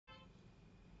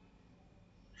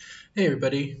Hey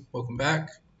everybody, welcome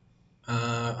back.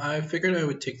 I figured I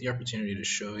would take the opportunity to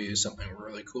show you something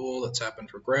really cool that's happened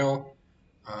for Graal.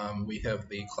 We have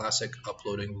the classic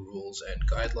uploading rules and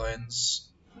guidelines.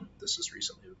 This has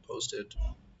recently been posted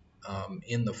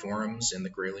in the forums, in the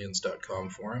Graalians.com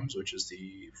forums, which is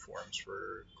the forums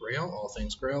for Graal, all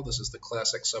things Graal. This is the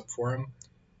classic subforum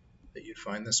that you'd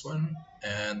find this one.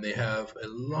 And they have a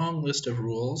long list of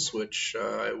rules, which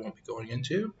I won't be going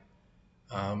into.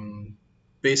 Um,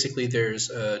 Basically, there's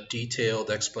a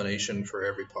detailed explanation for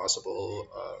every possible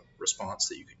response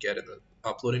that you could get in the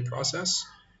uploading process.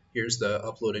 Here's the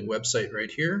uploading website right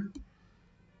here.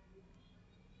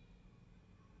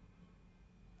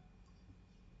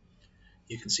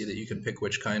 You can see that you can pick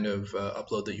which kind of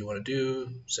upload that you want to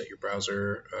do, set your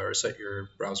browser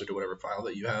to whatever file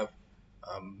that you have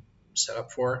um, set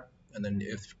up for. And then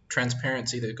if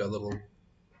transparency, they've got a little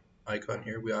icon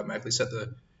here. We automatically set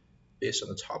the based on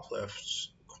the top left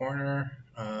corner.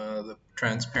 The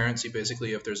transparency,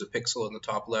 basically, if there's a pixel in the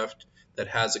top left that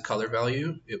has a color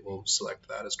value, it will select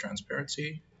that as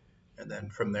transparency. And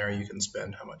then from there, you can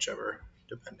spend how much ever,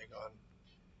 depending on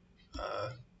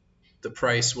the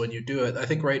price when you do it. I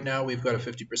think right now we've got a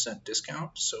 50%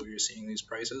 discount, so you're seeing these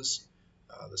prices.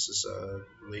 This is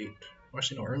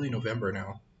early November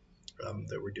now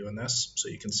that we're doing this. So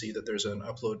you can see that there's an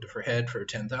upload for head for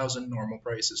 10,000. Normal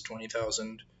price is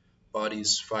 20,000.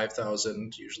 Bodies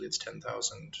 5,000. Usually it's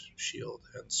 10,000. Shield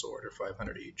and sword are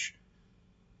 500 each.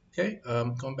 Okay,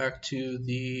 going back to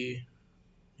the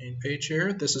main page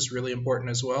here. This is really important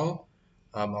as well.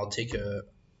 I'll take you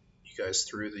guys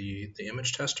through the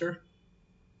image tester.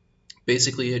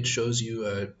 Basically, it shows you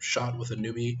a shot with a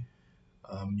newbie.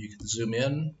 You can zoom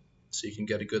in so you can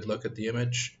get a good look at the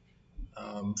image.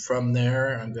 From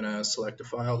there, I'm going to select a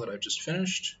file that I've just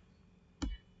finished.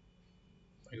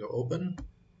 I go open,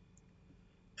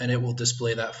 and it will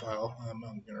display that file. I'm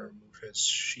going to remove his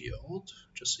shield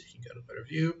just so you can get a better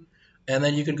view. And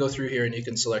then you can go through here and you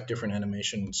can select different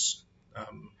animations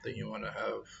that you want to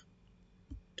have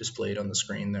displayed on the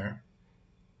screen there.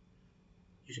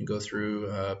 You can go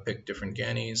through, pick different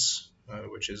Gannies,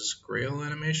 which is Graal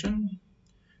animation.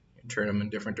 You can turn them in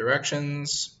different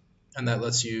directions, and that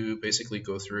lets you basically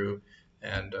go through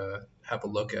and have a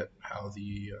look at how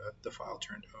the file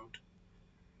turned out.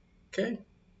 Okay,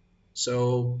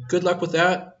 so good luck with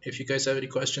that. If you guys have any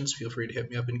questions, feel free to hit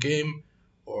me up in game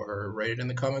or write it in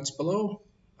the comments below.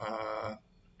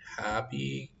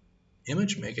 Happy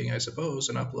image making, I suppose,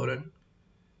 and uploading.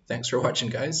 Thanks for watching,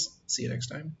 guys. See you next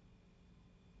time.